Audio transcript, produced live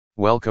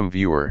Welcome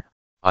viewer,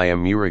 I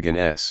am Murugan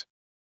S.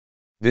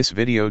 This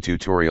video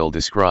tutorial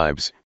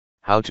describes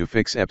how to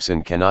fix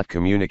Epson cannot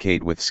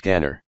communicate with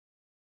scanner.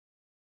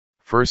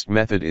 First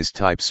method is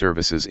type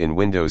services in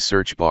Windows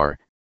search bar,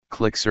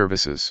 click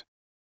services.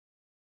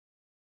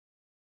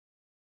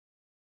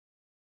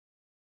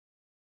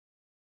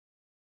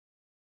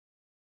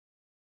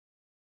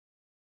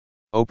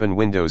 Open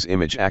Windows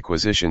Image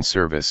Acquisition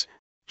Service,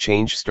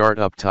 change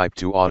startup type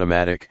to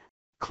automatic,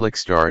 click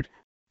Start,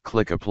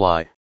 click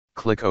Apply,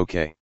 click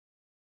OK.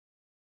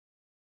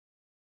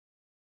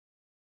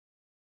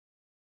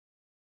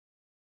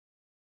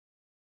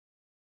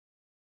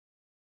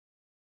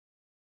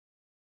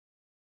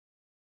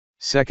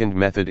 Second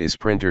method is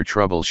printer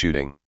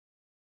troubleshooting.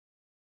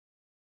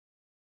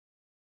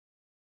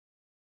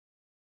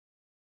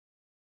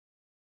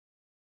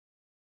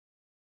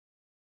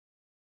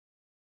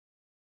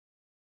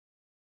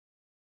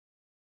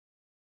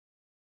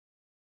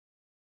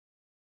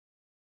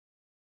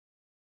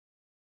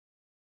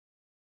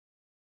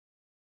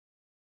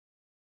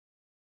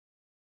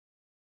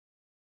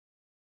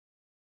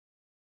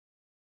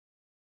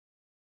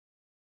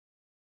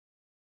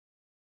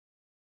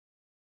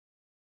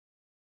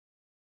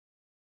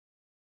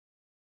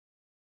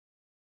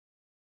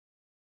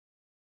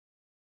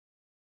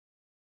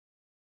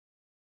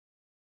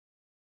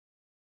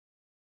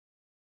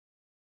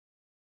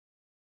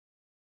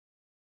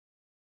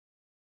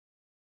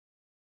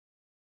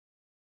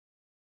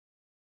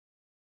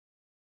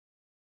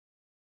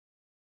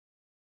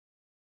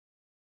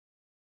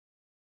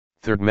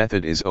 Third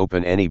method is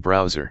open any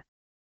browser.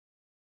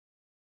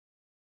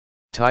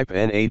 Type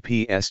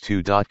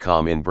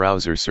naps2.com in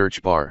browser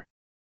search bar.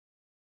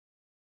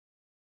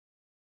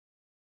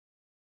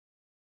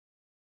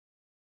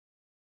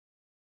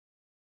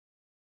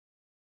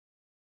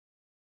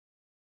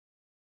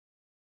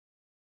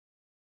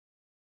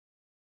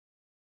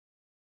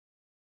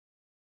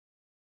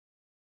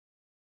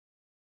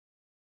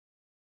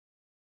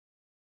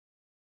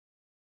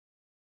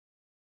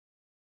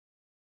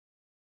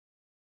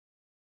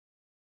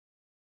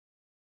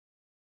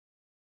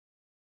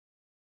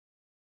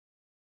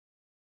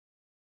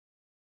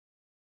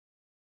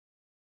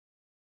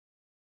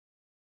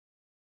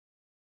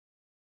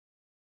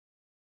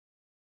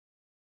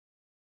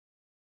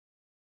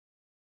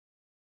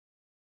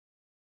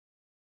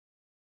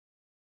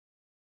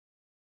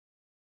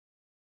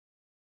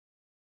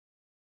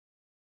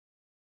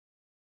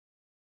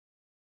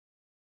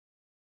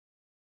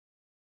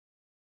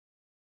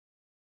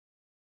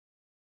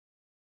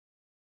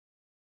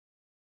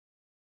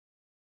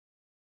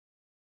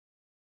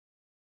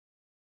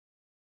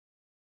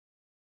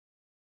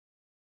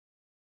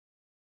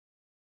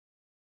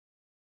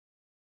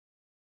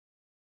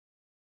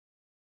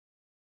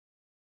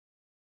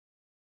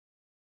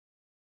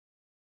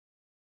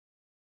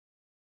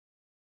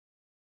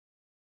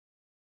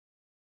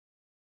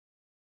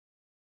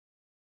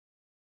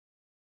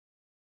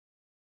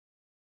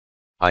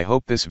 I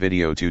hope this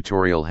video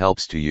tutorial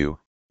helps to you.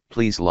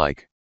 Please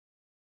like,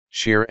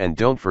 share and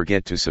don't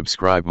forget to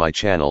subscribe my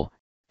channel.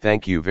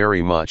 Thank you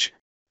very much.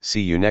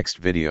 See you next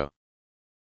video.